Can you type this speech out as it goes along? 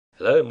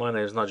Hello, my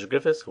name is Nigel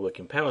Griffiths. I work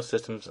in Power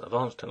Systems and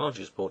Advanced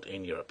Technology Support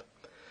in Europe.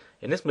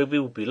 In this movie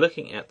we'll be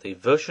looking at the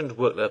versioned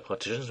workload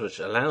partitions,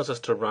 which allows us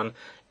to run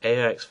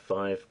AIX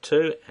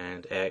 5.2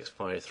 and AIX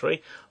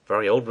 5.3,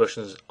 very old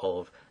versions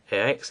of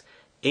AIX,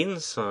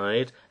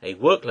 inside a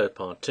workload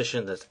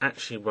partition that's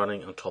actually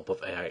running on top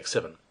of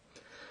AIX7.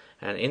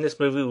 And in this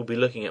movie we'll be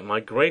looking at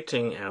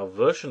migrating our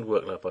versioned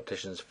workload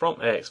partitions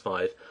from AIX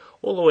 5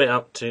 all the way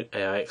up to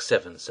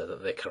AIX7 so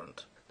that they're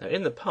current. Now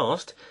in the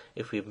past,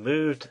 if we've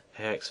moved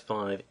AIX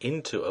 5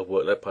 into a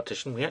workload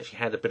partition, we actually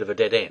had a bit of a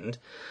dead end,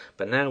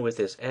 but now with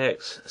this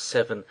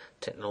AIX7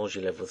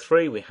 technology level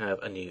 3 we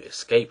have a new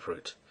escape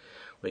route.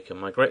 We can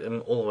migrate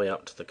them all the way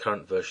up to the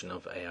current version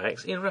of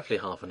AIX in roughly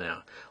half an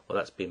hour. Well,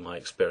 that's been my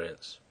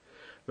experience.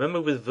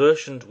 Remember, with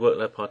versioned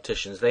workload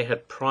partitions, they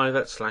had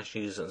private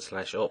 /user and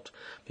 /opt,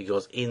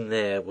 because in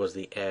there was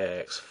the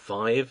AIX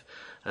 5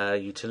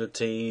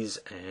 utilities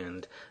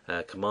and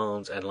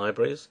commands and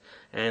libraries,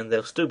 and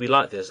they'll still be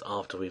like this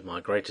after we've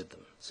migrated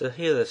them. So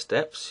here are the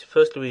steps.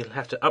 Firstly, we'll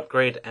have to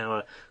upgrade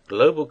our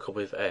global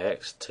copy of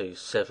AIX to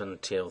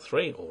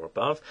 7TL3 or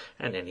above,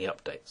 and any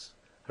updates.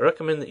 I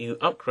recommend that you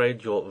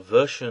upgrade your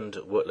versioned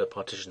workload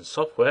partition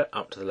software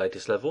up to the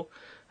latest level.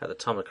 At the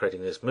time of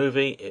creating this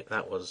movie,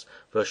 that was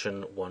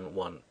version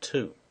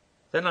 1.1.2.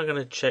 Then I'm going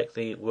to check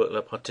the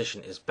workload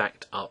partition is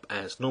backed up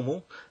as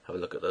normal. Have a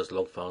look at those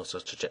log files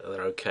just to check that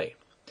they're okay.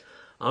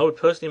 I would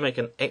personally make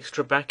an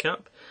extra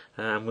backup,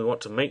 and we want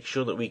to make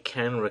sure that we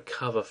can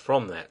recover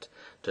from that.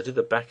 To do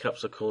the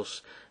backups, of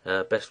course,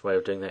 best way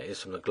of doing that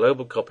is from the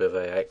global copy of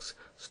AIX,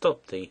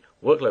 stop the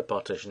workload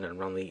partition and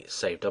run the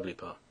save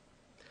WPAR.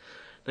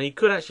 Now you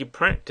could actually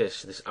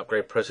practice this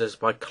upgrade process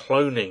by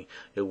cloning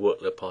your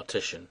workload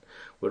partition.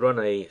 We'll run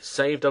a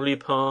save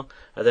WPAR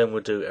and then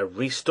we'll do a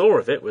restore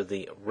of it with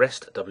the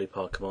rest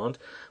WPAR command,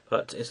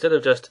 but instead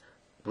of just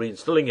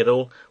reinstalling it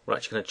all, we're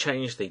actually going to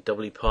change the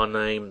WPAR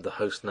name, the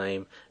host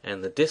name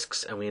and the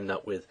disks, and we end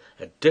up with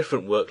a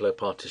different workload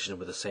partition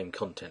with the same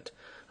content.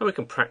 And we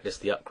can practice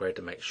the upgrade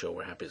to make sure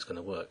we're happy it's going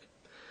to work.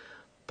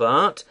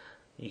 But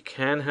you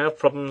can have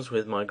problems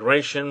with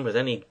migration, with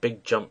any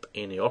big jump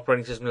in the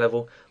operating system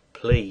level.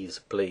 Please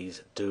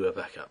do a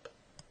backup.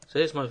 So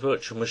here's my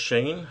virtual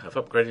machine. I've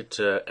upgraded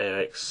to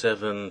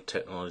AIX7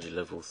 technology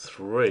level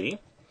 3.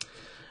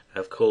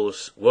 Of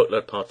course,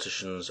 workload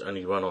partitions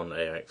only run on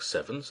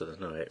AIX7, so there's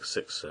no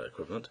AIX6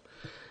 equivalent.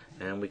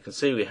 And we can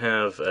see we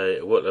have a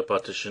workload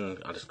partition.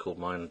 I just called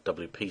mine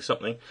WP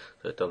something,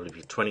 so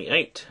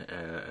WP28,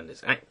 and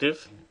it's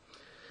active.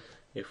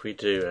 If we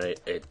do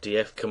a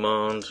df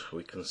command,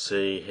 we can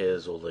see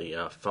here's all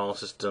the file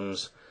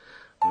systems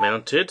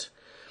mounted.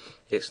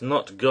 It's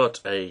not got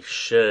a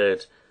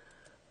shared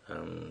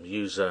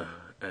user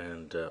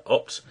and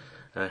opt.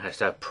 It has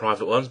to have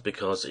private ones,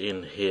 because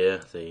in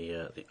here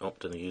the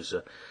opt and the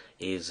user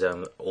is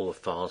all the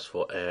files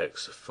for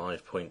AIX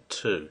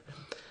 5.2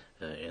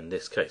 in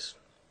this case.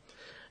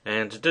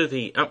 And to do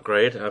the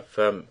upgrade, I've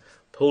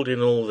pulled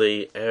in all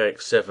the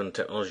AIX7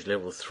 technology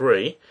level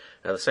 3.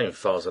 The same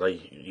files that I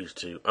used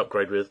to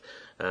upgrade with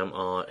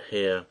are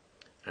here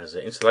as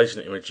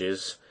installation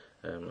images.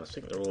 I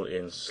think they're all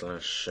in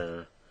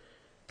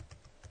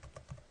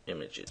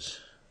 /images.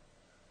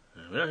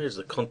 Now here's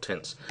the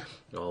contents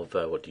of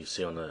what you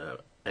see on the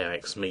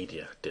AIX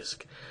media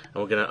disk, and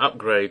we're going to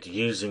upgrade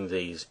using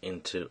these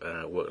into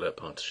our workload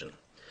partition.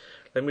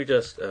 Let me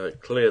just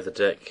clear the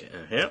deck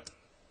here.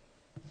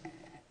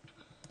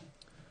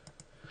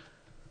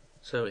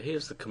 So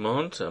here's the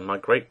command,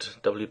 migrate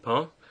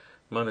WPAR.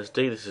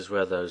 -D, this is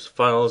where those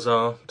files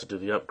are to do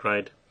the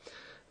upgrade.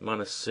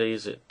 -C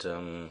is it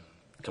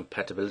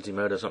compatibility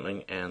mode or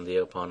something, and the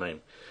LPAR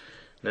name.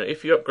 Now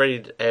if you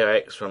upgraded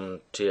AIX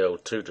from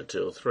TL2 to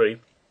TL3,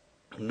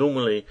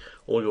 normally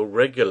all your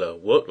regular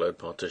workload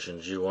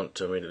partitions you want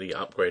to immediately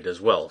upgrade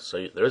as well.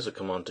 So there is a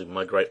command to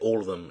migrate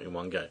all of them in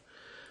one go.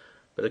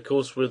 But of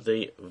course with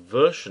the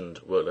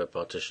versioned workload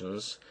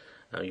partitions,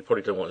 you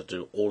probably don't want to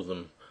do all of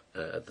them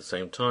at the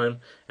same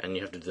time, and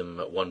you have to do them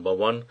one by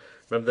one.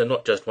 Remember, they're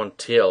not just one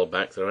TL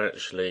back, they're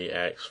actually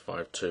AIX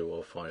 5.2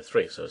 or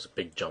 5.3, so it's a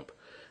big jump,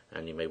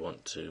 and you may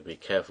want to be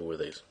careful with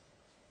these.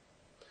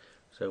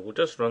 So we'll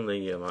just run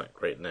the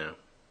migrate now.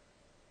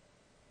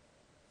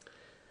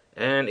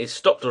 And it's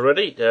stopped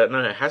already.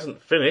 No, it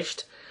hasn't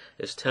finished.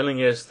 It's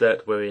telling us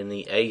that we're in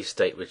the A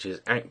state, which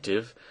is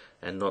active,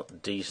 and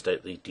not D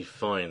state, the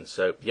defined.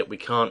 So, yep, we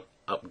can't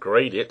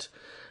upgrade it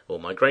or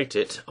migrate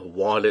it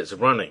while it's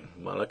running.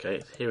 Well,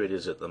 okay, here it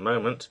is at the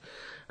moment.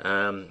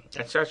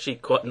 It's actually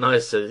quite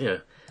nice.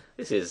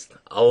 This is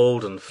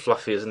old and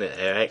fluffy, isn't it?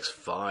 AIX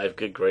 5,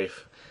 good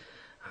grief.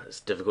 It's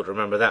difficult to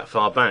remember that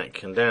far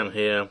back. And down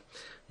here,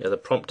 the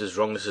prompt is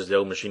wrong. This is the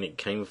old machine it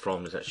came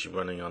from. It's actually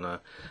running on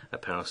a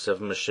Power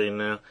 7 machine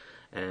now,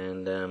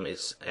 and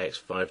it's AIX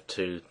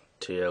 5.2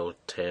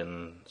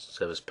 TL10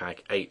 Service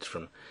Pack 8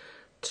 from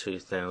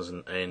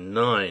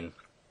 2009.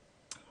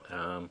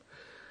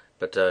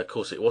 But of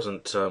course it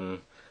wasn't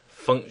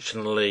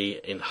functionally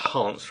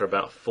enhanced for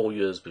about 4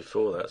 years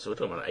before that, so we're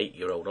talking about an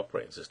 8-year-old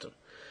operating system.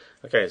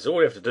 Okay, so all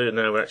we have to do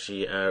now, we're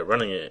actually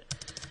running it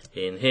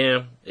in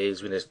here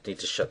is we just need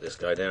to shut this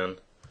guy down,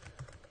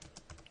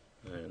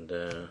 and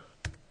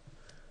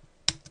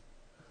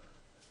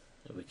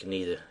we can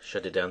either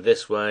shut it down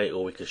this way,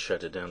 or we could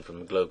shut it down from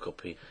the global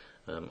copy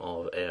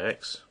of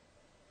AIX.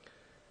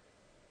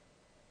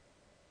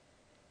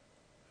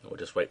 We'll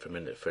just wait for a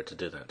minute for it to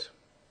do that.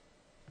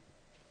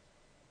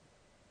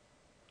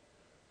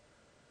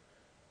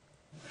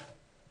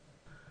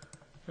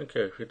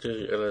 Okay, if we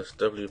do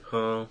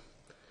LSWPAR,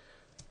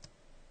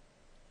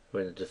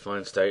 we're in a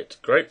defined state.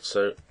 Great,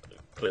 so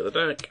clear the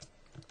deck,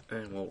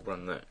 and we'll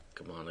run that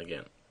command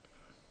again.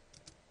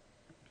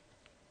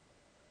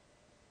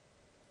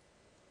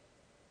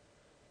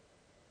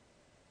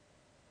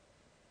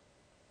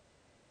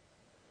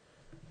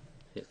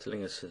 It's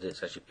telling us that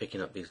it's actually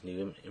picking up these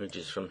new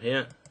images from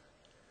here,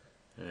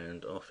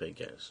 and off it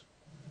goes.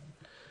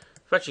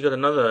 I've actually got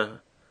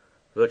another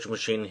virtual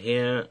machine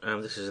here,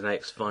 and this is an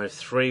AIX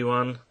 5.3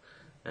 one,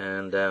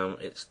 and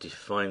it's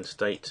defined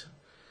state,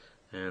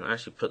 and I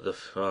actually put the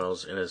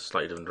files in a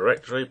slightly different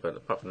directory, but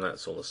apart from that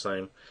it's all the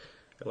same.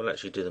 And we'll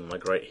actually do the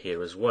migrate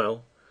here as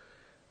well,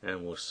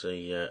 and we'll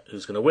see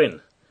who's going to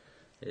win.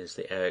 Is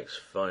the AIX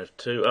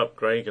 5.2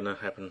 upgrade going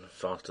to happen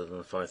faster than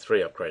the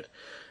 5.3 upgrade?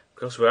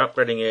 Because we're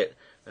upgrading it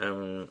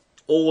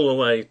all the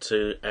way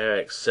to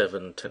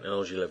AIX7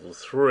 technology level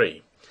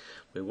 3.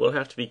 We will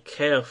have to be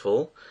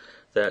careful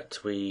that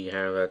we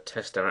have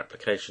test our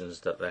applications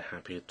that they're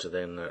happy to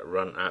then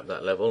run at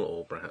that level,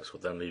 or perhaps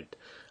with them need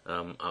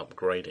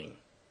upgrading.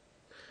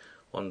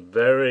 One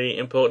very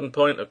important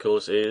point, of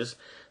course, is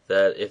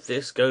that if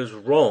this goes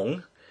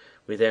wrong,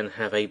 we then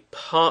have a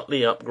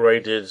partly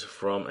upgraded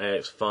from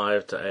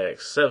AIX5 to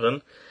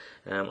AIX7.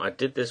 I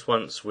did this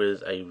once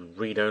with a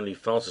read-only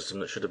file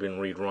system that should have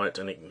been read-write,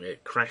 and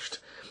it crashed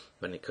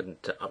when it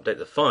couldn't update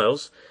the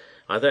files.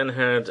 I then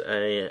had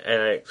a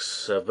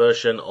AIX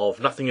version of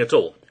nothing at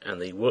all,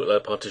 and the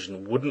workload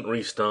partition wouldn't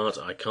restart.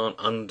 I can't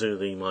undo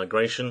the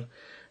migration.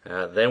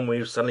 Then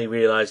we suddenly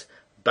realised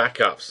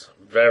backups,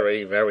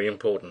 very, very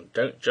important.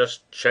 Don't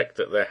just check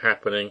that they're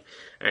happening,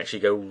 actually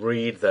go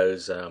read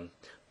those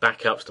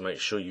backups to make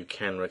sure you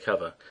can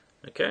recover.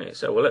 Okay,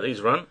 so we'll let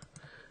these run,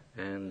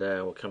 and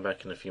we'll come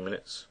back in a few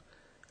minutes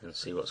and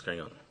see what's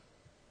going on.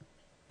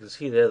 You can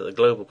see there that the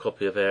global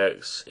copy of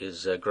AIX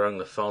is growing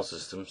the file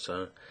system,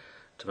 so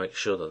to make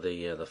sure that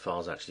the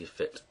files actually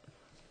fit.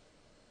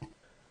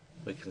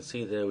 We can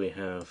see there we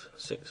have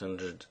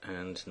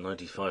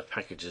 695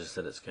 packages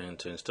that it's going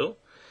to install.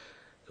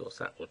 Of course,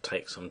 that will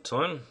take some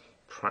time,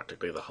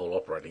 practically the whole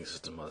operating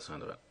system by the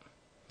sound of it.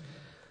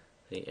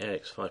 The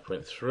AIX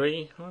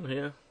 5.3 on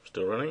here,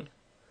 still running.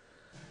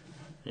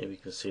 Here we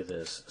can see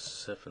there's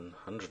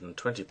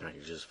 720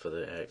 packages for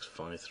the AIX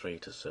 5.3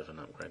 to 7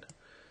 upgrade.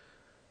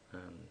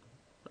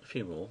 A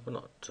few more, but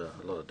not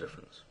a lot of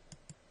difference.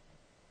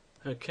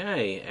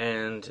 Okay,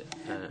 and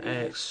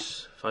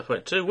AIX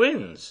 5.2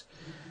 wins.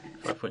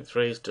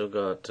 5.3 still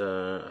got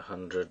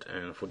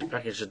 140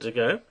 packages to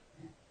go.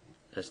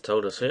 As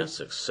told us here,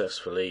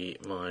 successfully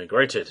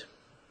migrated.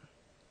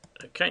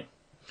 Okay,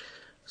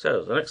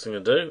 so the next thing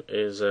to do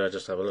is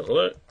just have a little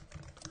look.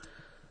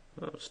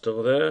 Oh, it's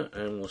still there,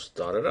 and we'll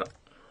start it up.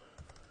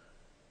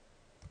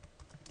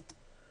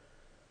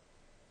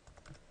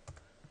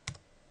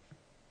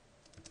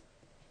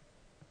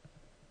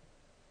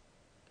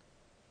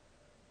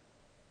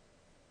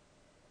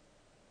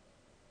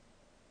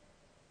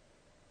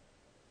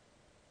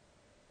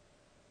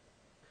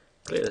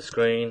 Clear the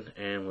screen,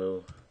 and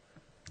we'll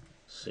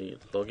see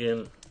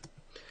login.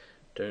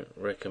 Don't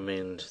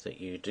recommend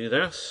that you do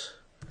this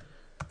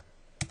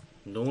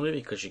normally,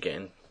 because you get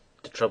into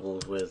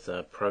trouble with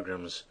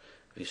programs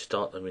if you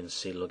start them in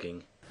C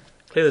logging.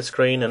 Clear the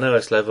screen and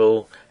OS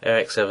level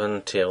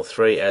AIX7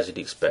 TL3 as you'd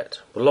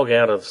expect. We'll log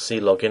out of C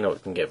login, or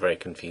it can get very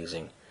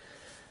confusing.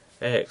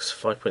 AIX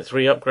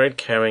 5.3 upgrade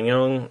carrying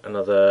on,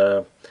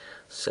 another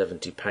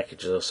 70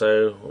 packages or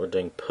so. We're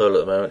doing Perl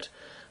at the moment.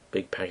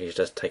 Big package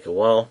does take a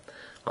while.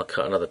 I'll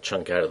cut another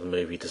chunk out of the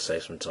movie to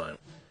save some time.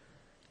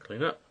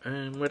 Clean up,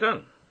 and we're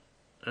done.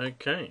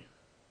 Okay.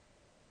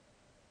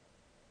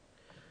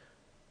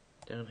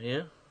 Down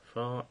here,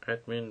 var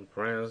admin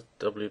browse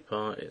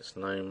WPAR its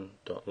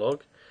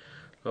name.log.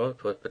 Log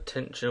for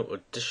potential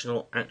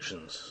additional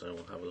actions. So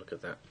we'll have a look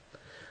at that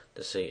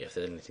to see if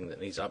there's anything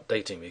that needs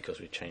updating because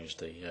we changed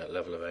the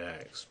level of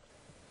AIX.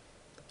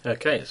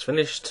 Okay, it's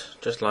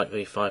finished, just like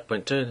the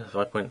 5.2, the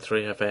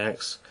 5.3 have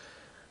AIX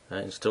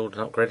installed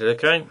and upgraded.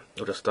 Okay,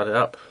 we'll just start it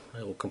up.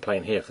 We'll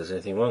complain here if there's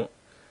anything wrong.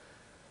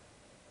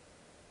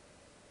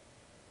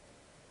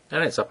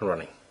 And it's up and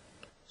running.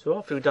 So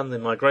after we've done the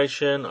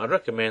migration, I'd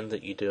recommend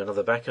that you do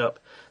another backup.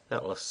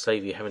 That will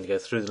save you having to go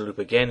through the loop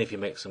again if you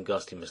make some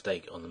ghastly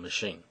mistake on the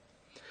machine.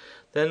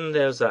 Then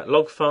there's that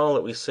log file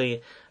that we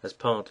see as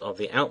part of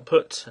the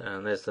output,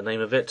 and there's the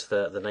name of it.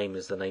 The name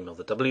is the name of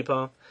the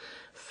WPAR.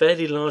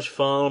 Fairly large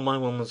file. My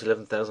one was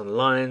 11,000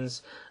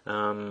 lines.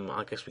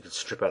 I guess we could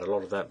strip out a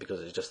lot of that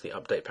because it's just the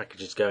update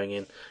packages going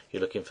in.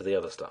 You're looking for the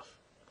other stuff.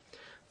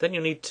 Then you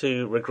need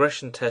to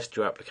regression test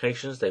your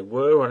applications. They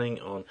were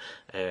running on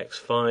AIX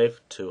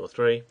 5, 2 or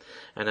 3,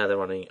 and now they're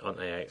running on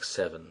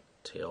AIX7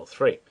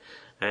 TL3.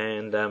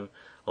 And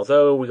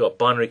although we got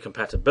binary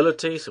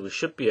compatibility, so we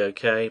should be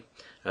okay,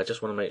 I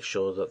just want to make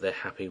sure that they're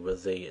happy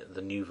with the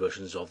new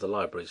versions of the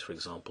libraries, for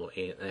example,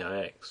 in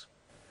AIX.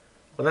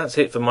 Well, that's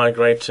it for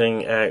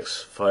migrating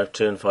AIX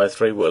 5.2 and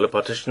 5.3 workload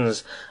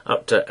partitions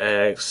up to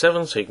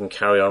AIX7, so you can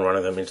carry on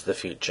running them into the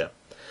future.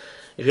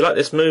 If you like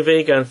this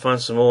movie, go and find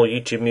some more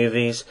YouTube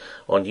movies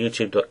on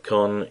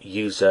youtube.com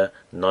user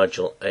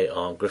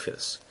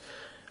nigelargriffiths.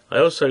 I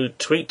also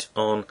tweet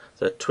on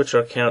the Twitter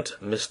account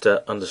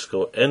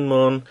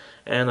Mr_nmon,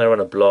 and I run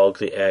a blog,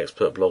 the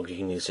AIXpert blog. You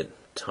can use it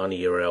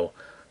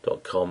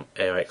tinyurl.com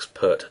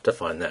AIXpert to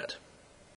find that.